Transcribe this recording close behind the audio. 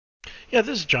Yeah,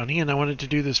 this is Johnny, and I wanted to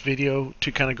do this video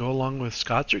to kind of go along with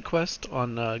Scott's request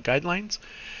on guidelines.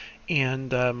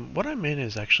 And what I'm in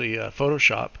is actually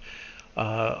Photoshop.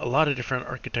 A lot of different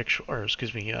architectural, or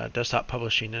excuse me, desktop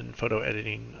publishing and photo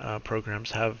editing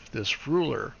programs have this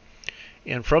ruler,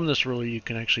 and from this ruler you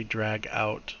can actually drag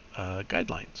out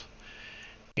guidelines.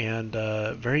 And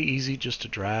very easy just to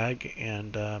drag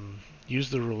and use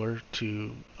the ruler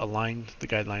to align the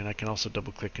guideline. I can also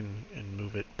double click and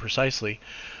move it precisely.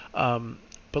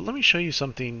 But let me show you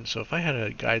something. So if I had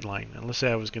a guideline, and let's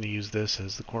say I was going to use this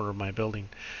as the corner of my building,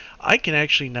 I can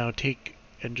actually now take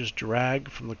and just drag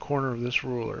from the corner of this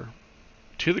ruler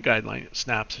to the guideline. It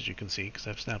snaps, as you can see, because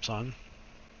I have snaps on.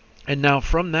 And now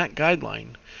from that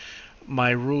guideline,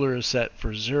 my ruler is set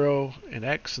for 0 in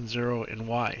X and 0 in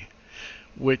Y,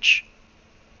 which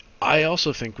I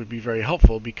also think would be very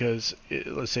helpful because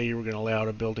let's say you were going to lay out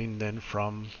a building then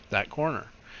from that corner.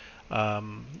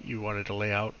 You wanted to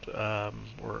lay out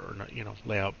or not,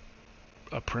 lay out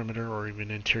a perimeter or even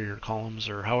interior columns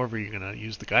or however you're going to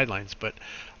use the guidelines. But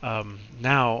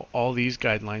now all these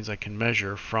guidelines I can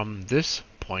measure from this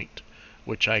point,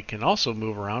 which I can also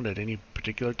move around at any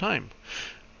particular time.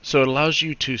 So it allows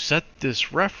you to set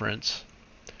this reference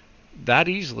that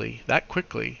easily, that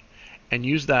quickly, and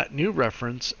use that new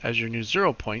reference as your new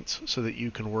 0 points so that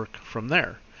you can work from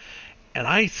there. And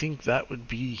I think that would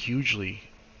be hugely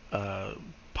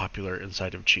popular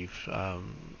inside of Chief,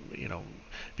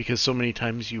 because so many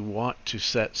times you want to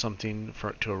set something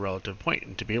to a relative point,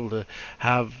 and to be able to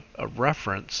have a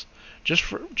reference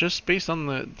just based on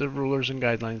the rulers and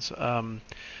guidelines,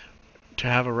 to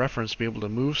have a reference, be able to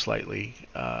move slightly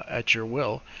at your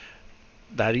will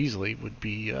that easily would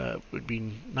be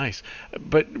nice.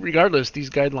 But regardless, these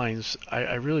guidelines,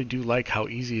 I really do like how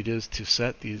easy it is to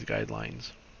set these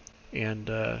guidelines,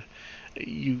 and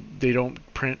they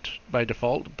don't print by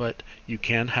default, but you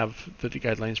can have the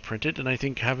guidelines printed, and I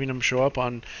think having them show up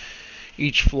on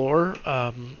each floor,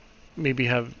 maybe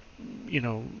have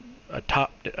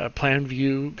a plan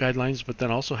view guidelines, but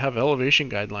then also have elevation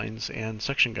guidelines and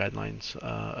section guidelines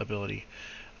ability.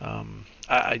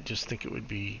 I just think it would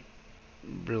be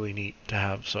really neat to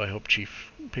have, so I hope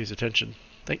Chief pays attention.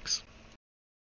 Thanks.